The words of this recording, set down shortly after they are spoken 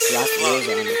Rock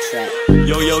Rosa on the track.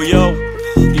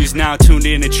 Yo. He's now tuned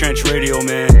in to Trench Radio,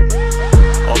 man.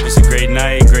 Hope it's a great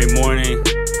night, great morning,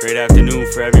 great afternoon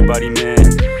for everybody, man.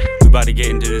 We about to get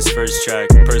into this first track,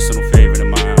 personal favorite of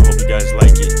mine. Hope you guys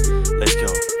like it. Let's go.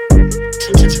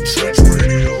 Trench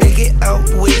Radio. Big it out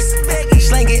west,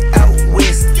 slang it out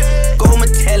west. Gold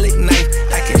metallic knife,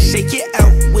 I can shake it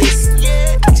out west.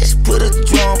 I just put a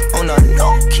drum on a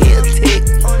no-kill tick.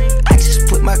 I just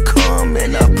put my cum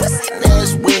in a pussy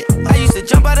that's wet. I used to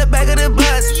jump out the back of the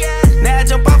bus. Now I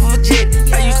jump off of a jet.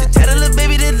 I used to tell the little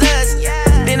baby to lust.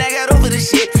 Then I got over the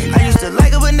shit. I used to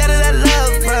like her, but now that I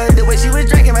love her, the way she was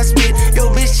drinking my spit. Yo,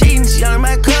 bitch cheating, she on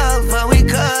my cover. We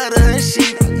cut her and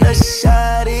shit. The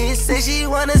shawty said she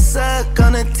wanna suck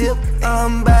on the tip.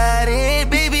 Body,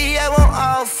 baby, I want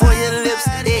all for your lips.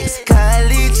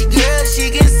 Ex-college girl, she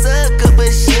can suck up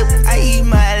a ship. I eat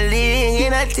my leg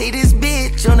and I take this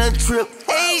bitch on a trip.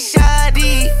 Hey,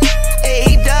 shawty,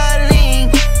 hey, darling,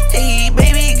 hey,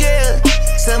 baby girl,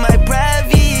 so my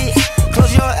private.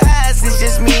 Close your eyes, it's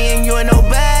just me and you and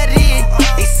nobody.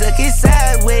 They suck it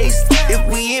sideways if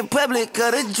we in public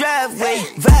or the driveway.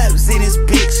 Vibes in this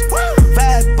bitch,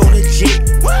 vibe on the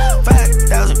jet,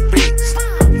 5,000 bricks.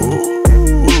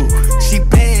 Ooh, she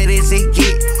bad as it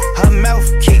get. Her mouth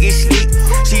kickin' slick.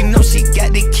 She know she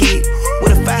got the kid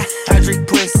with a 500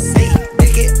 puss. Hey,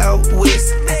 back it out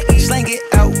west, slang it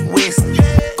out west.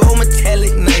 Gold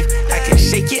metallic knife, I can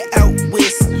shake it out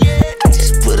west. I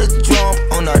just put a drum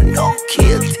on a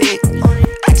no-kill tick.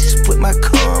 I just put my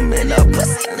cum in a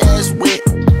pussy that's wet.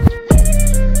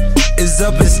 It's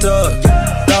up and stuck.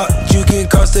 Thought you can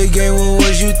cost the game, what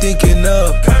was you thinking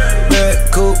of?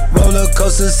 Red coupe, roller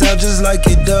coaster sound just like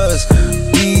it does.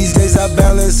 These days I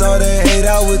balance all the hate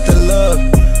out with the love.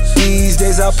 These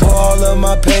days I pour all of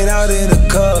my pain out in a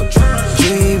cup.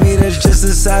 Dreamy, that's just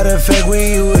a side effect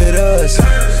when you with us.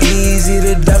 Easy,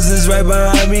 the dozens right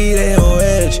behind me, they on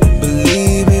edge.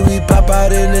 Believe me, we pop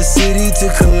out in the city to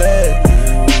collect.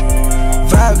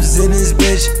 Vibes in this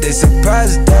bitch, they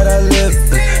surprised that I live.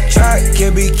 Try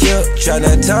can be killed, try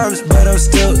not times, but I'm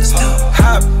still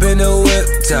hop in the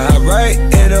whip, to hop right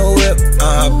in the whip,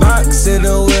 box in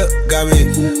the whip, got me.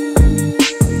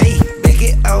 Hey, back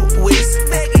it out west,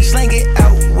 slang it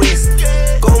out west.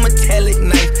 Gold metallic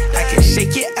knife, I can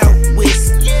shake it out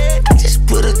west. I just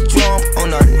put a drum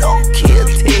on a no-kill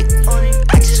tick.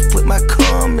 I just put my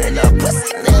cum in a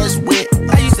pussy that's wet.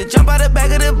 I used to jump out the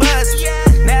back of the bus.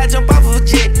 Now I jump off of a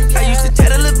jet. I used to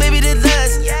tell the little baby to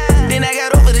lust. Then I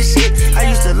got over the shit. I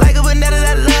used to like her, but now that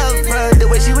I love her, the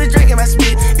way she was drinking my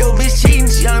spit. Yo, bitch cheating,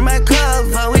 she on my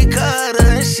cover. We cut her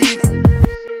and shit.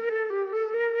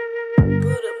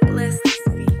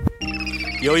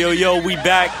 Yo, we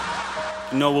back.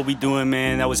 You know what we doing,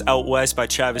 man. That was Out West by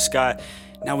Travis Scott.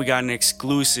 Now we got an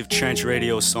exclusive Trench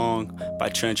Radio song by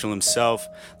Trenchel himself.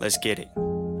 Let's get it.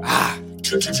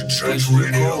 Trench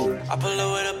Radio. I pull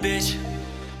up with a bitch,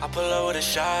 I pull up with a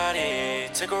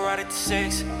shawty. Took her right at the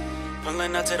 6,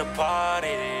 pulling up to the party.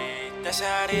 That's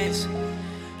how it is.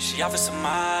 She offers some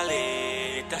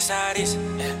Molly. That's how it is.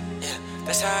 Yeah,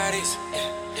 that's how it is.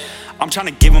 Yeah. I'm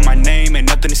tryna give him my name, ain't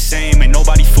nothing the same, ain't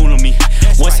nobody fooling me.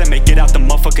 Once I make it out the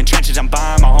motherfucking trenches, I'm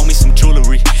buying my homies some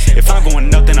jewelry. If I'm going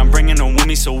nothing, I'm bringing them with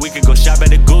me so we can go shop at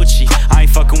the Gucci. I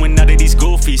ain't fucking with none of these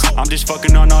goofies, I'm just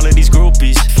fucking on all of these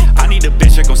groupies. I need a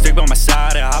bitch that gon' stick by my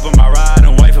side and hop on my ride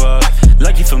and wife her up.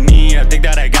 Lucky for me, I think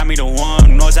that I got me the one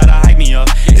who knows how to hype me up.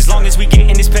 As long as we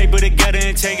getting this paper together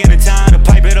and taking the time to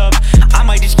pipe it up, I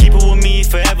might just keep it with me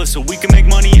forever so we can make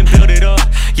money and build it up.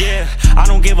 Yeah, I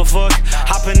don't give a fuck,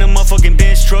 hop in the motherfucking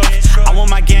Benz truck. I want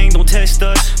my gang, don't test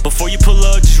us. Before you pull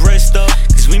up, just rest up.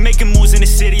 Cause we making moves in the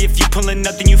city, if you pulling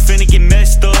nothing, you finna get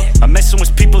messed up. I'm messing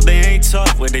with people, they ain't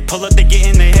tough. When they pull up, they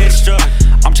getting their head struck.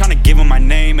 I'm tryna give them my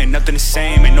name, ain't nothing the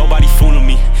same, ain't nobody fooling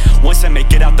me. Once I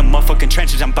make it out the motherfucking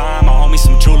trenches, I'm buying my homies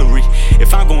some jewelry.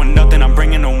 If I'm going nothing, I'm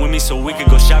bringing them with me so we can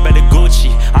go shop at the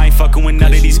Gucci. I ain't fucking with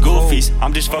none of these goofies,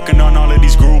 I'm just fucking on all of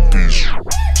these groupies.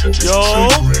 Yo,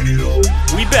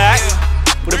 we back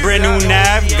with a brand new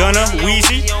Nav, Gunna,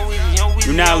 Weezy.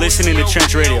 You're now listening to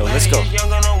Trench Radio. Let's go.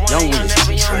 Young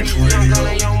Weezy. Trench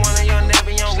Radio.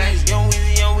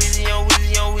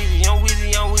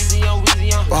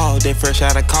 Wow, they fresh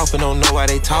out of coffin, don't know why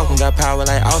they talking. Got power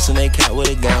like Austin, they cat with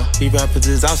a gown. These rappers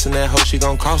is Austin, that hoe she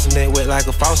gon' cross them. They wet like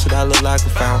a faucet, I look like a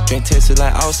fountain. Drink tested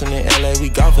like Austin in LA, we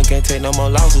golfing. Can't take no more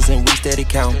losses and we steady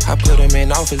count. I put them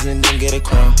in office and then get a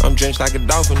crown. I'm drenched like a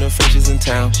dolphin, the fishes in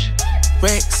town.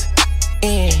 Rex,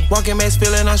 in. Walking max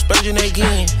feeling I'm spurging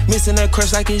again. Missing that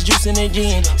crush like it's juicing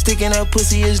again. Sticking up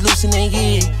pussy is loosening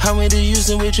again. How many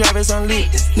using with Travis on lit?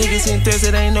 Niggas in thirst,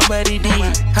 it ain't nobody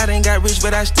did. I done got rich,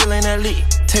 but I still ain't elite.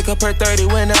 Take up her 30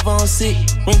 whenever I'm sick.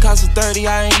 Ring cost of 30,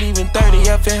 I ain't even 30.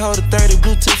 I fin hold a 30,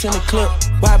 Bluetooth in the clip.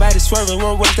 Wide body swerving,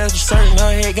 road work, that's for certain.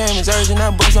 Her head game is urgent,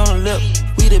 I bust on the lip.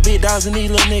 We the big dogs and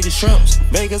these little niggas shrimps.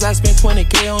 Vegas, I spent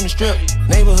 20K on the strip.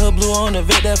 Neighborhood blue on the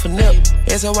vet, that for nip.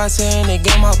 SOYC and they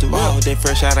game out the rip. They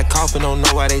fresh out of coffin, don't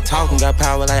know why they talking. Got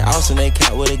power like Austin, they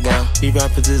cat with a gun. These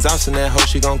rappers is Austin, that hoe,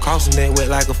 she gon' cost them. They wet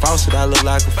like a faucet, I look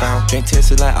like a fountain. Drink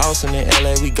tested like Austin, in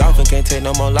LA we golfing. Can't take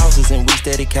no more losses and we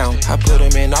steady count. I put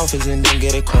them in office and then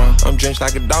get a crown. I'm drenched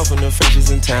like a dolphin, the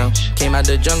freshest in town. Came out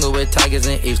the jungle with tigers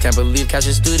and apes. Can't believe catch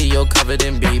a studio covered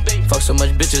in beef. Fuck so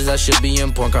much bitches, I should be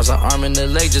in porn. Cross an arm and the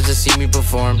leg just to see me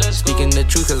perform. Speaking the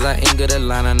truth, cause I ain't good at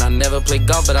lying. And I never play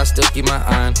golf, but I still keep my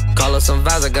eye. Call up some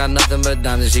vibes, I got nothing but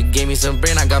diamonds. She gave me some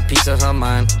brain, I got peace of her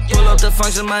mind. Pull up the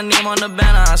function, my name on the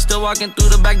banner. I still walking through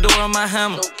the back door on my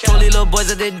hammer. Told these little boys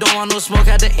that they don't want no smoke.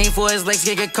 Had to aim for his legs,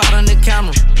 get caught on the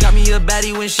camera. Got me a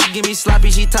baddie when she give me sloppy.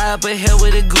 She tie up her hair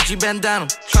with a Gucci bandana.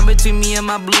 Come between me and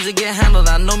my blues to get handled.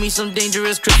 I know me some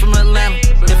dangerous Chris from Atlanta.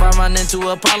 If I run into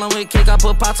a problem with cake, I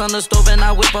put pots on the stove and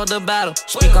I whip out the battle.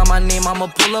 Speak on my name, I'ma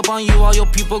pull up on you. All your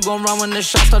people gon' run when the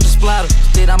shots start to splatter.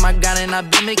 Stayed on my gun and I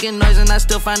been making noise and I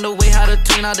still find a way how to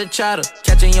tune out the chatter.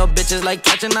 Catching your bitches like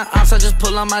catching the ops. I just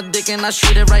pull on my dick and I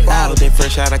shoot it right out. They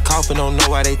fresh out of coffin, don't know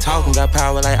why they talking. Got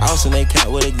power like Austin, they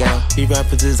cat with a gun. These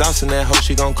rappers is Austin, that hoe,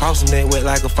 she gon' cost them. They wet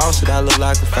like a faucet, I look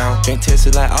like a fountain. Drink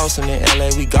tested like Austin, in LA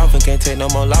we golfing. Can't take no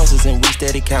more losses and we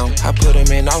steady count. I put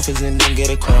them in office and then get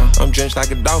a crown. I'm drenched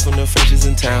like a dolphin, the freshest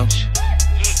in town.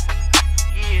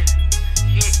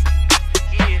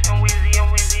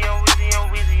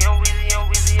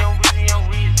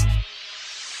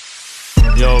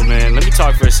 Yo, man, let me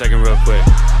talk for a second real quick.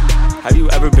 Have you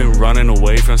ever been running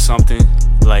away from something?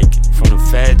 Like, from the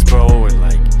feds, bro, or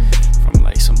like, from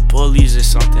like some bullies or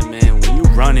something, man? When you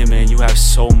running, man, you have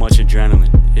so much adrenaline.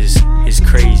 It's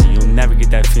crazy. You'll never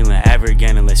get that feeling ever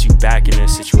again unless you back in that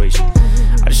situation.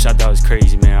 I just thought that was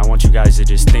crazy, man. I want you guys to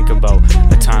just think about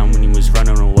a time when you was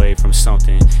running away from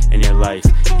something in your life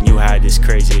and you had this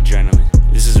crazy adrenaline.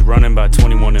 This is Running by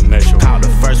 21 and Metro. Called the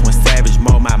first one Savage,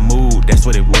 mold my mood, that's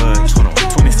what it was.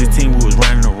 2016 we was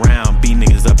running around, beat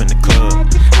niggas up in the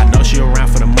club. I know she around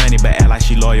for the money, but act like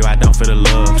she loyal, I don't for the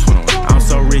love. I'm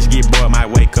so rich, get bored, might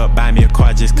wake up, buy me a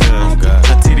car just cuz.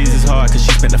 Her titties is hard cause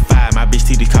she spent the 5, my bitch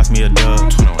titties cost me a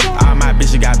dub. All my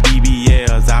bitches got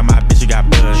BBLs, all my bitches got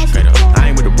blood. I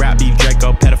ain't with the rap beef,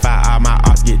 Draco, pedophile, all my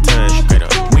ops get touched.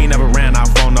 We ain't never ran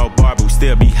off on no bar, but we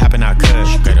still be hopping out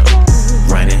cuz.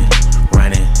 Running,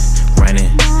 running,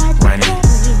 running, running,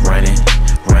 running,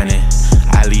 running.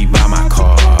 I leave all my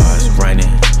cars running,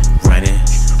 running,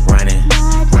 running,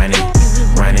 running,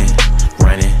 running,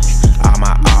 running. All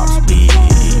my ops be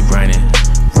running,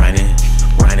 running,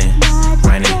 running,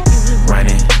 running,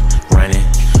 running, running.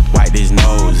 Wipe his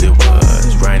nose, it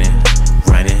was running,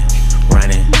 running,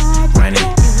 running, running,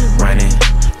 running,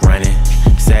 running.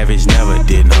 Savage never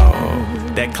did no.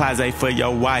 That closet for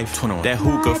your wife, that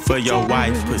hookah for your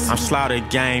wife. I'm Slaughter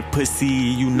Gang, pussy,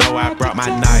 you know I brought my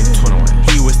knife.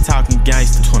 He was talking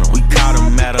gangster, we caught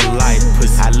him at a light.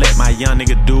 I let my young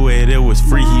nigga do it, it was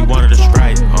free, he wanted a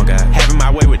strike. Oh God. Having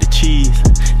my way with the cheese,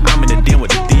 I'm in the den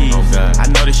with the thieves. Oh God. I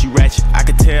know that she ratchet, I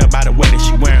could tell by the way that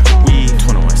she wearing her weed.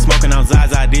 Smoking on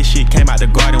Zaza, this shit came out the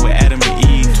garden with Adam and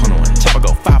Eve. Chopper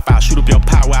go 5-5, shoot up your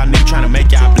pot while nigga tryna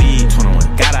make y'all bleed.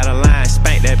 Got out of line,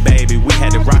 spanked that baby, we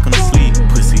had to rock on the sleeve.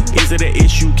 Pussy, is it an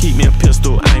issue? Keep me a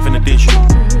pistol, I ain't finna ditch you.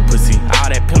 Pussy, all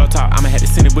that pillow talk, I'ma have to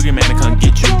send a boogeyman to come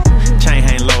get you. Chain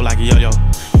hang low like a yo-yo,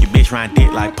 your bitch ride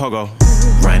dick like pogo.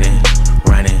 Running,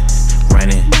 running,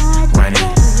 running, running,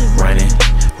 running,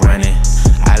 running.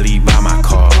 I leave all my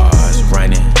cars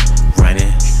running, running,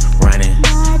 running,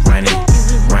 running,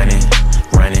 running,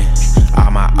 running. All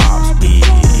my ops be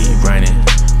running,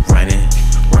 running,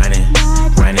 running,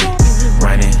 running,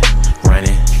 running,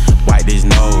 running. Wipe his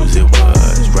nose, it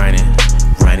was running,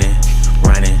 running,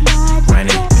 running,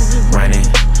 running, running,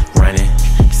 running.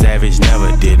 Savage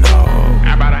never did no.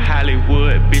 I bought a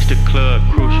Hollywood, bitch, the club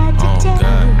crucial. Oh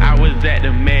God. I was at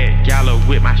the Met Gala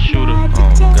with my shooter.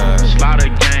 Oh God. Slaughter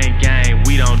gang, gang,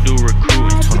 we don't do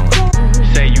recruiting.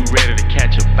 Say you ready to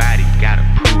catch a body, gotta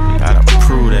prove it. Gotta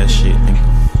prove that shit,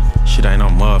 nigga. Shit ain't no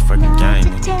motherfucking game,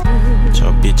 nigga. Get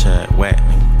your bitch ass whack,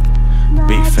 nigga.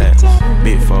 Big facts,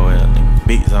 big 4L, nigga.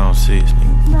 Big zone 6,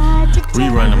 nigga.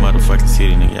 Rerun the motherfucking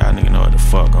city, nigga. Y'all nigga know what the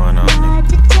fuck going on,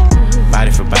 nigga.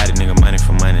 Body for body, nigga. Money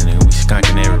for money, nigga. We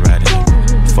skunking everybody,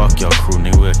 nigga. Fuck your crew,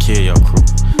 nigga. We'll kill your crew.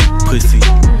 Pussy,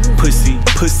 pussy,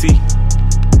 pussy.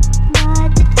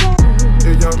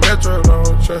 If young Metro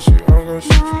don't trust you, I'm gon'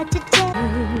 shoot you.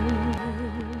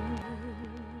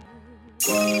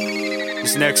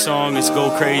 This next next song is Go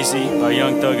Crazy by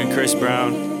Young Thug and Chris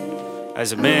Brown.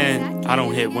 As a man, I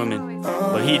don't hit women,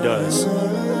 but he does.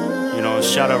 You know,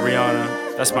 shout out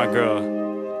Rihanna, that's my girl.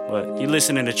 But you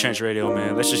listening to Trench Radio,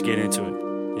 man. Let's just get into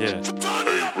it. Yeah.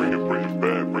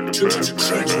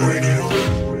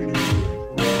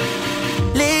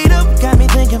 Lead up, got me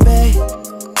thinking, babe.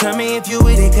 Tell me if you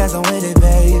with it, cause I'm with it,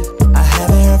 babe. I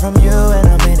haven't heard from you and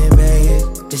I'm in it,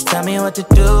 babe. Just tell me what to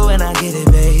do and I get it,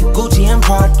 babe. Gucci and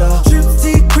Prada. Trip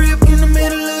to crib in the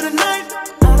middle of the night.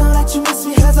 I know that you miss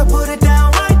me as I put it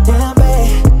down right. Damn,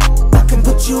 babe, I can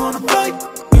put you on a flight.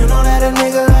 You know that a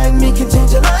nigga like me can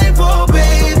change your life, oh,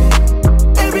 baby.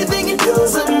 Everything you do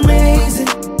is amazing.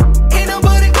 Ain't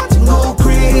nobody got to go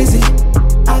crazy.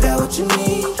 I got what you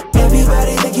need.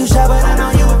 Everybody think you shy, but I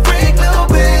know you a freak, little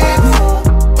baby.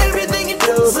 Everything you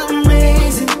do is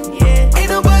amazing. Ain't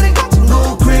nobody got to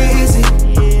go crazy.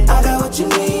 I got what you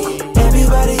need.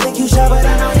 Everybody think you shy, but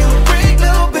I know you a freak,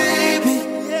 little baby.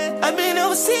 I've been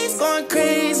overseas going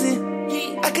crazy.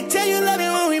 I could tell you love it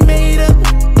when we made up.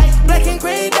 Black and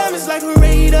gray diamonds like a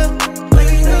radar.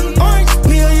 Orange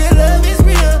peel, your love is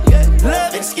real.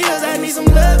 Loving skills, I need some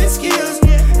loving skills.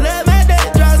 Love my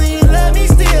dad draws and you love me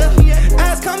still.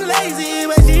 Eyes come lazy,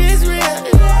 but she is real.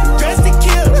 Dressed to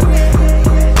kill.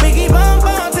 Biggie bomb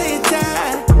till you're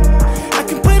tired. I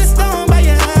can put a stone by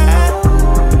your eye.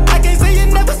 I can't say you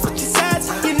never switch your sides.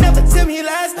 You never tell me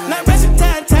lies. Not rushing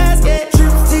ties, yeah.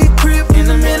 Trip to your crib in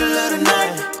the middle of the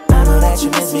night. I know that you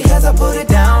miss me cause I put it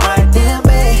down right. Damn,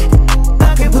 babe,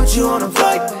 I can put you on a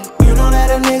flight. You know that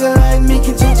a nigga like me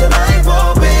can change your life,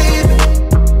 oh, baby.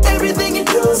 Everything you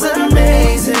do is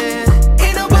amazing.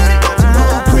 Ain't nobody got to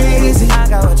go crazy. I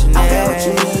got what you need. I got what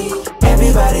you need.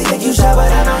 Everybody think you shy,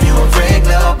 but I know you a freak,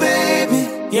 little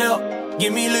baby. Yo,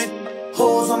 give me lit.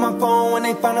 Hoes on my phone when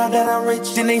they find out that I'm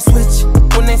rich. Then they switch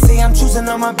when they say I'm choosing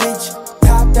on my bitch.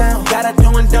 Top down, got her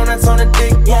doing donuts on the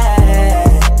dick, yeah.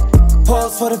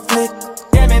 Pause for the flick.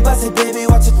 Damn it, bust it, baby,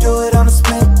 watch her do it on the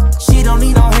split. She don't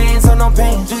need no hands or no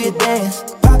pain. Do your dance,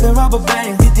 poppin' rubber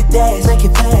bands, get the dash, make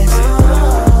it fast.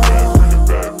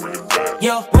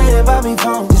 Yo, waiting by me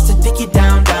phone just to dick it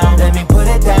down, down. Let me put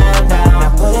it down, down.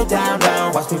 Now put it down,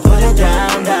 down. Watch me put it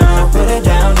down, down. Now put it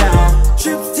down, down.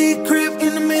 Trips to your crib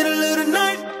in the middle of the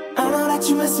night. I know that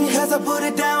you miss me as I put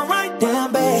it down right.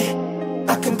 Damn, babe,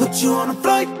 I can put you on a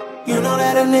flight. You know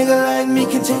that a nigga like me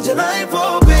can change your life,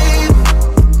 oh, babe.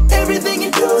 Everything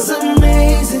you do is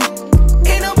amazing.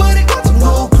 Ain't nobody got to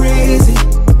go crazy.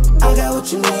 I got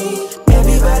what you need.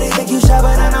 Everybody think you shy,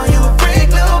 but I know you a freak,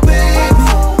 little baby.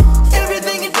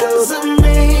 Everything you do is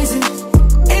amazing.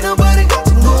 Ain't nobody got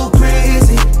to go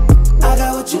crazy. I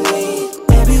got what you need.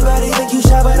 Everybody think you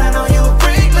shy, but I know you a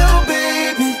freak, little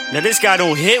baby. Now this guy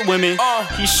don't hit women,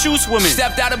 he shoots women.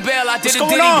 Stepped out of bail, I did What's a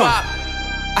Diddy going on? bop.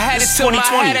 I had This it till my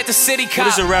 2020. head at the city cop.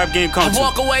 What does a rap game come I to?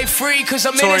 walk away free cause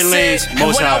I'm Tory Lanez, innocent. And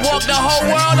Most when I High. walk the whole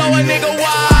world, oh, a nigga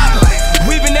wild.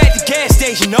 We been at the gas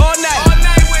station all night.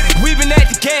 We been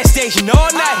at the gas station all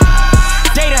night.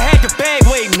 They done had the bag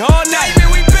waiting all night.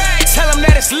 Tell them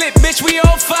that it's lit, bitch, we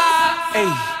on fire. Ay,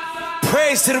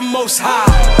 praise to the Most High.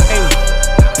 Ay,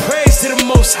 praise to the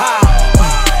Most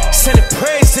High. Send it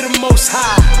praise to the Most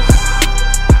High.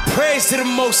 Praise to the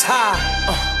Most High.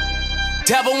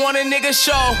 Devil want a nigga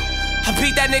show. I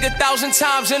beat that nigga 1,000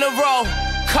 times in a row.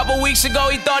 Couple weeks ago,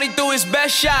 he thought he threw his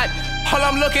best shot. All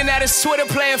I'm looking at is Twitter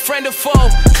playing friend or foe.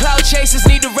 Cloud chasers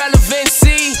need the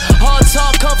relevancy. All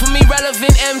talk come from me,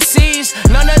 relevant MCs.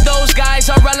 None of those guys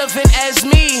are relevant as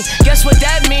me. Guess what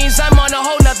that means? I'm on a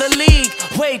whole nother league.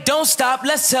 Wait, don't stop,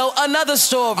 let's tell another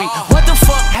story. What the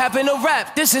fuck happened to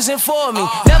rap? This isn't for me.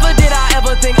 Never did I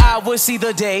ever think I would see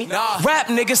the day. Rap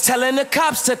niggas telling the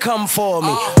cops to come for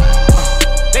me.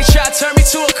 They try to turn me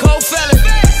to a cold felon.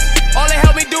 All they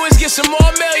help me do is get some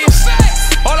more millions.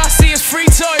 All I see is free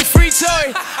Tory, free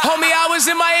Tory. Homie, I was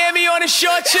in Miami on the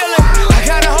shore chillin'. I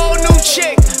got a whole new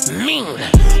chick, mean.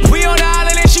 We on the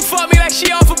island and she fuck me like she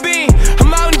off a beam.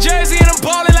 I'm out in Jersey and I'm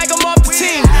ballin' like I'm off the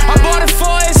team. I bought it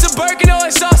for it's a Birkin or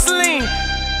it's all Celine.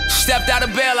 Stepped out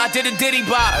of bail, I did a Diddy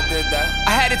bop. I did that.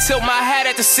 I had to tilt my hat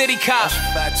at the city cop.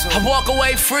 I walk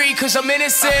away free cause I'm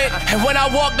innocent. And when I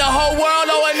walk the whole world,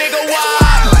 oh, a nigga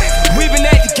wild. We been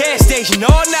at the gas station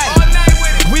all night.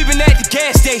 We been at the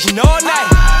gas station all night.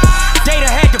 They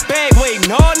done had the bag waiting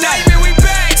all night.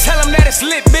 Tell them that it's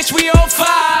lit, bitch, we on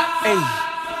fire. Ay,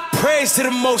 praise to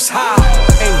the Most High.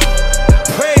 Ay,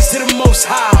 praise to the Most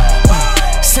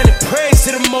High. Send it praise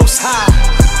to the Most High.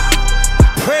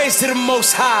 Praise to the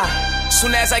Most High.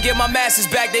 Soon as I get my masters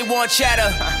back, they want chatter.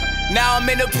 Now I'm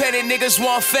independent, niggas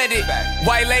want fetted.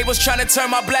 White labels tryna turn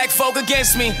my black folk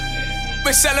against me.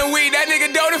 Been selling weed, that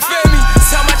nigga don't offend me.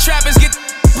 Tell my trappers get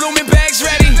blooming bags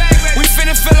ready. We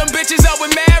finna fill them bitches up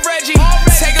with Mad Reggie.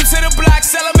 Take them to the block,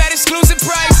 sell them at exclusive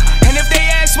price. And if they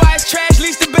ask why it's trash,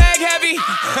 least the bag heavy.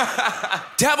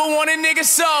 Devil want a nigga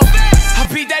so I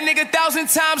beat that nigga 1,000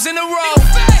 times in a row.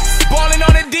 Ballin'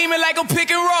 on a demon like a pick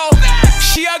and roll.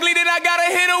 She ugly, then I gotta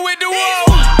hit her with the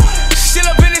wall. Still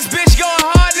up in this bitch going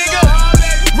hard, nigga.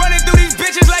 Running through these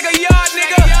bitches like a yard,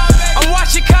 nigga. I'm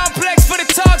watching Complex for the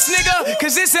talks, nigga.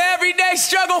 Cause it's an everyday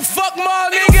struggle, fuck more,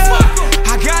 nigga.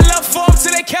 I got love for them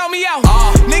till they count me out.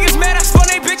 Niggas mad, I spun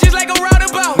they bitches like a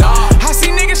roundabout. I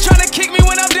see niggas tryna kick me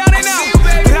when I'm down and out.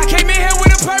 But I came in here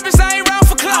with a purpose, I ain't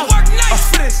round for clout.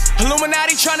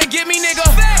 Illuminati tryna get me, nigga.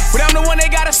 But I'm the one they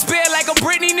gotta spare like a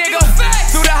Britney, nigga.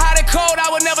 Through the hot and cold, I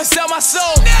would never sell my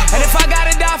soul. And if I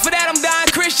gotta die for that, I'm dying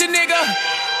Christian, nigga.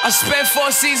 I spent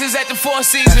 4 seasons at the Four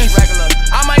Seasons.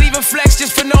 I might even flex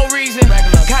just for no reason.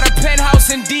 Got a penthouse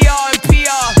in DR and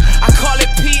PR. I call it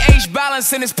pH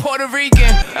balance and it's Puerto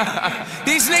Rican.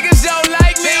 These niggas don't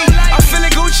like me. I'm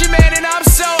feeling Gucci, man, and I'm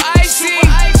so icy.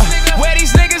 Wear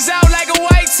these niggas out like a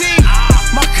white tee.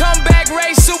 My comeback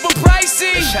rate super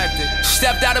pricey.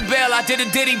 Stepped out of bail, I did a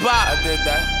Diddy bop.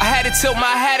 I had to tilt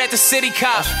my hat at the city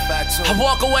cop. I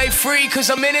walk away free cause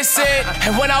I'm innocent.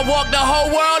 And when I walk, the whole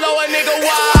world owe a nigga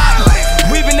why.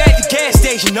 We been at the gas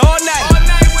station all night.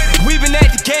 We been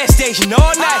at the gas station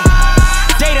all night.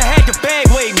 They done had the bag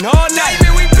waiting all night.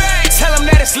 Tell them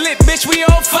that it's lit, bitch, we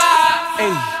on fire.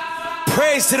 Ay.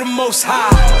 Praise to the Most High.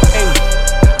 Ay.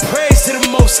 Praise to the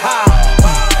Most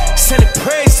High. Send it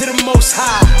praise to the Most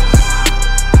High.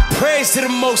 Praise to the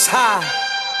Most High.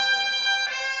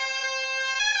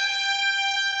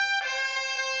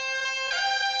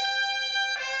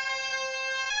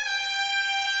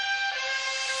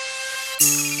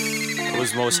 It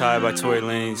was Most High by Tory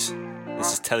Lanez.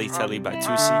 This is Telly Telly by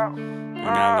Tusi. You're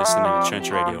now listening to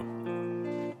Trench Radio.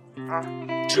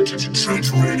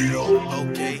 Trench Radio.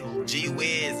 Okay, G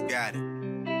Wiz got it.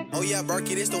 Oh yeah,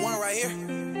 Berkey, this the one right here.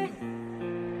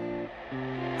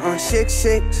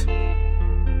 6'6".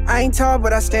 I ain't tall,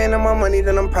 but I stand on my money,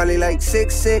 then I'm probably like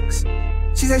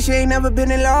 6'6". She said she ain't never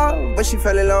been in love, but she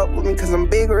fell in love with me cause I'm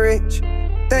big rich.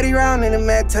 30 round in the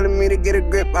Mac telling me to get a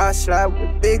grip, I slide with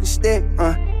a big stick,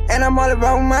 And I'm all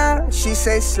about mine, she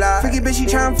say slide. Freaky bitch, she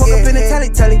tryna fuck up in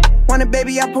the telly. Want a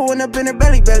baby, I pull one up in her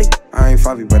belly. I ain't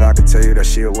Favi, but I can tell you that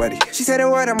she a wetty. She said the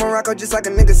word, I'm a Morocco just like a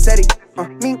nigga SETI.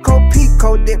 Me and Cold Pete,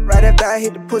 cold dip right after I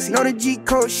hit the pussy. Know the G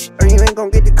code shit, or you ain't gon'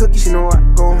 get the cookies. You know I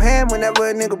go ham whenever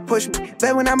a nigga push me.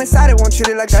 Bet when I'm inside it, won't treat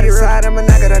it like shit inside. I'ma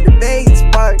knock it out the base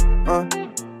part,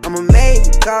 I'm a maid,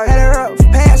 dog. Had her up,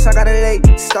 pass, I got a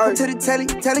late start. Come to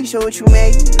the telly, show what you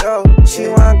made, oh. She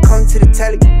wanna come to the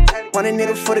telly. Want a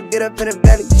nigga for to get up in the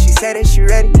belly. She said that she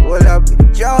ready, well up with the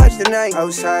George tonight.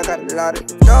 Outside, got a lot of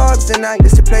dogs tonight.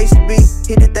 This the place to be,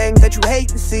 hit the things that you hate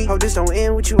to see. Hope this don't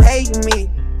end with you hating me.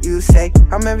 You say,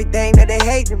 I'm everything that they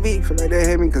hate to be. Feel like they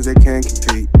hate me cause they can't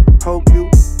compete. Hope you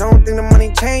don't think the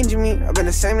money changing me. I've been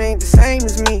the same, they ain't the same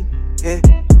as me, yeah.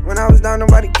 When I was down,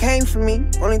 nobody came for me.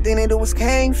 Only thing they do was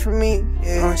came for me,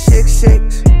 yeah.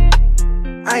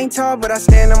 6'6". I ain't tall, but I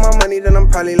stand on my money, then I'm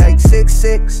probably like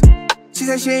 6'6". She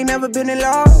said she ain't never been in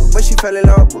love, but she fell in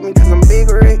love with me cause I'm big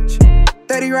rich.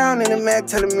 30 round in the Mac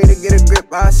telling me to get a grip,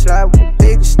 I slide with a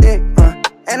big stick,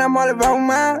 And I'm all about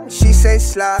mine, she say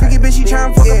slide. Freaky bitch, she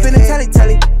tryna fuck up in the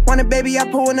telly. Want a baby,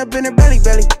 I pull one up in her belly.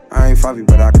 I ain't Favi,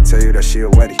 but I can tell you that she a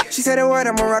wetty. She said the word,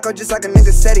 I'm a Morocco just like a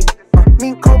nigga SETI. Me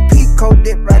and Cold Pete, cold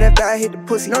dip right after I hit the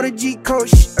pussy. Know the G code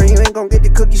shit, or you ain't gon' get the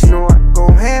cookies. You know I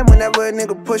go ham whenever a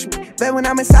nigga push me. Bet when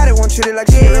I'm inside it, won't treat it like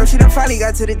shit. She done finally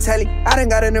got to the telly. I done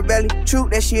got in her belly. True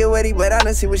that she a wetty, but I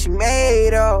done see what she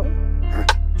made of.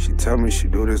 She tell me she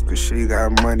do this cause she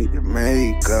got money to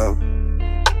make up.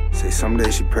 Say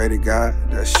someday she pray to God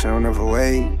that she'll never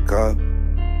wake up.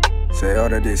 Say all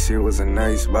that they see was a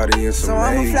nice body and some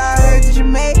makeup. So I'ma fly her to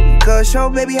Jamaica, show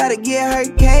baby how to get her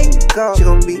cake up. She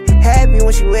gon' be happy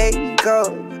when she wake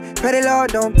up. Pray the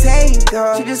Lord don't take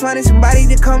her. She just wanted somebody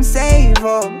to come save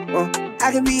her.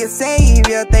 I can be a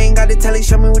savior. Thank God the telly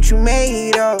show me what you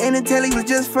made of. And the telly was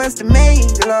just for us to make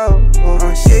love.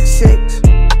 6'6".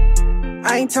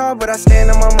 I ain't tall, but I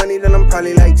stand on my money, then I'm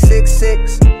probably like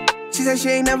 6'6". She said she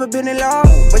ain't never been in love,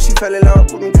 but she fell in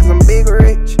love with me cause I'm big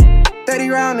rich. 30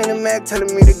 round in the Mac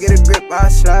telling me to get a grip, I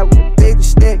slide with a big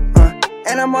stick,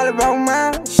 And I'm all about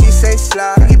mine, she say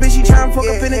slide. Freaky bitch, she tryna fuck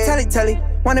up in the telly.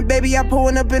 Want a baby, I pull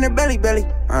one up in her belly.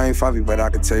 I ain't Favi, but I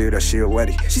can tell you that she a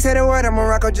wetty. She said the word, I'm a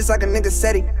Morocco just like a nigga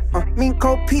SETI. Me and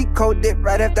Cold Pete, cold dip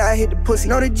right after I hit the pussy.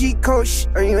 Know the G code shit,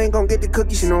 or you ain't gon' get the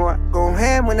cookies. You know I go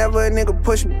ham whenever a nigga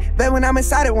push me. Bet when I'm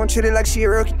inside it, won't treat it like she a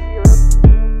rookie.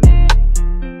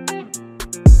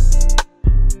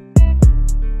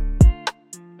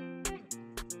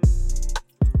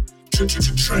 We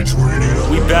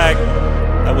back.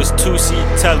 That was Tusi,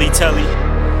 Telly.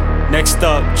 Next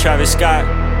up, Travis Scott.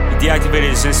 He deactivated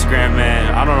his Instagram,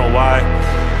 man. I don't know why.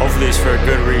 Hopefully it's for a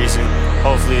good reason.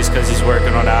 Hopefully it's because he's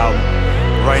working on the album.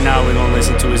 Right now we're gonna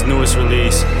listen to his newest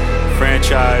release,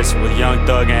 Franchise, with Young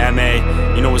Thug and MA.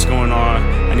 You know what's going on.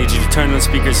 I need you to turn those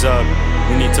speakers up.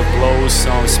 We need to blow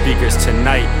some speakers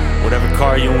tonight. Whatever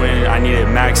car you in, I need it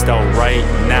maxed out right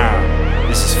now.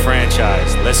 This is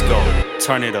Franchise. Let's go.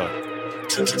 Turn it up.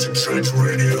 Trench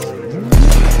Radio.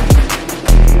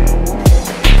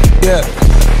 Yeah.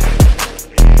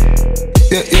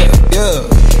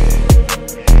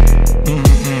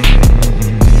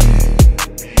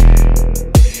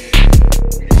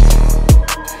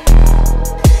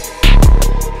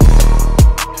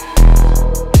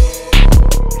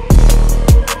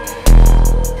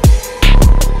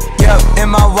 In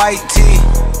my white tee,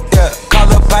 yeah,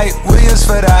 call up Pipe Williams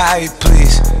for the hype,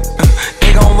 please.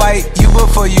 They gon' wipe you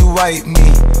before you wipe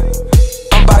me.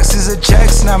 Unboxes of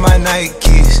checks, not my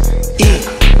Nikes.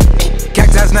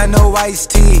 Cacti's not no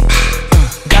iced tea.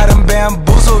 Got them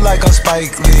bamboozled like on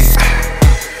Spike Lee.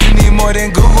 You need more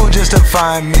than Google just to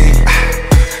find me.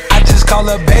 I just call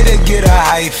a beta, get a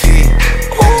hyphy.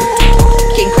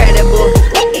 Incredible,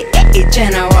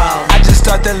 general. I just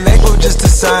start the label just to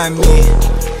sign me.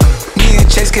 Me and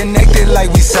Chase connected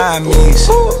like we Siamese.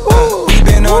 We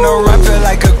been on a run, feel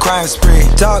like a crime spree.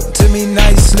 Talk to me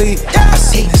nicely. I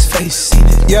seen his face, seen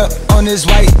it. Yup, on his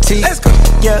white tee. Let's go.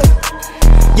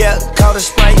 Yeah, call the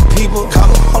Sprite people.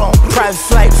 Hold on, private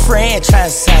flight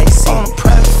franchise sites. On a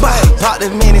private flight, popped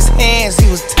him in his hands,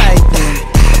 he was typing.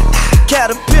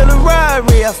 Caterpillar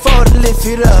robbery, I fought to lift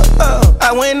it up.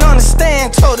 I went on the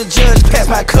stand, told the judge, pass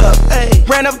my cup.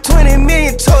 Ran up 20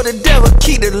 million, told the devil,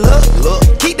 keep the look.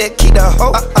 Keep the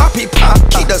hope. Pop,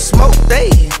 keep the smoke.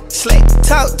 Slick,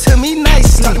 talk to me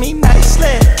nicely.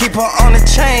 Keep her on the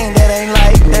chain, that ain't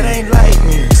like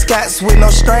me. Scots with no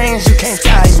strings, you can't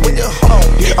tie me.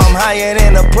 I'm higher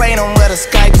than a plane on where the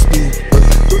Skypes be.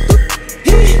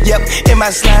 Yep, in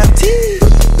my slime tee.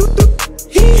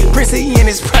 Prissy in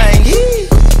his prime,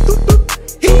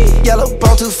 yellow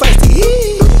bone too feisty,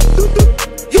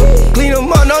 clean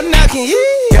them up, no knocking,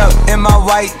 Yup, in my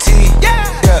white tee,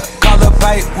 yeah, call up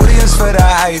Pipe Williams for the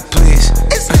hype, please.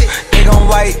 They gon'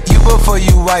 wipe you before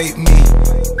you wipe me.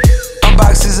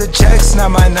 Unboxes of checks,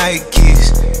 not my Nikes.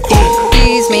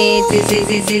 Excuse me,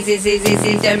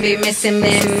 dizzy, don't be missing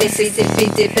me. Mississippi,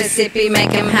 Dipper,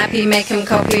 make him happy, make him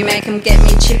copy, make him get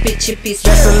me chippy.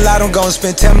 That's a lot I'm gon'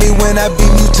 spend. Tell me when I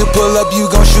beam you to pull up, you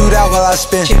gon' shoot out while I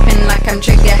spin. Trippin' like I'm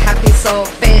trigger happy, soul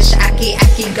fish. Aki,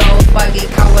 go buggy,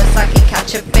 Kawasaki,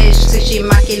 catch a fish. Sushi,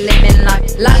 maki, living like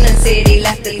London City,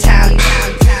 left the town.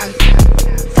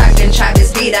 Tugged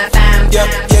Travis, be that fam. Yeah,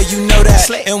 you know that.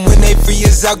 And when they free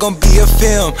us out, gon' be a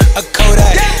film, a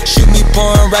Kodak. Shoot me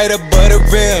pouring right above the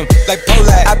rim, like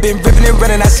Polak. I've been ripping and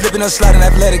running, I slipping, no sliding,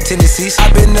 athletic tendencies.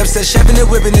 I've been upset, shoving and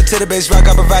whipping it to the base rock,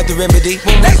 I provide the remedy.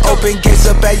 When we open gates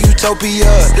up at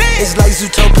Utopia, it's like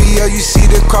Zootopia, you see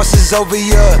the crosses over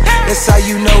ya. That's how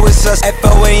you know it's us. At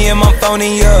 4 a.m. I'm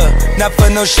phoning ya. Not for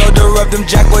no shoulder up, them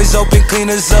jack boys open, clean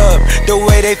us up. The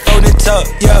way they fold it up,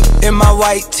 yup, in my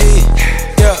white tee.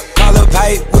 Yeah, call up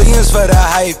Pipe Williams for the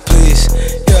hype, please.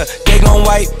 Yeah, they gon'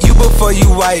 wipe you before you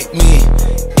wipe me.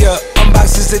 Yeah,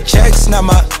 unboxes of checks, not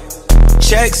my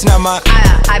checks, not my.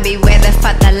 I be where the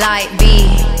fuck the light be.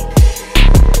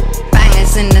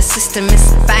 Bangers in the system,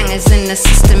 it's bangers in the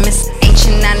system, it's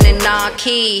ancient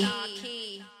anarchy.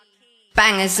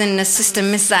 Bangers in the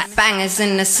system, it's that bangers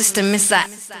in the system, it's that.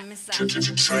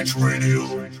 Trench Radio.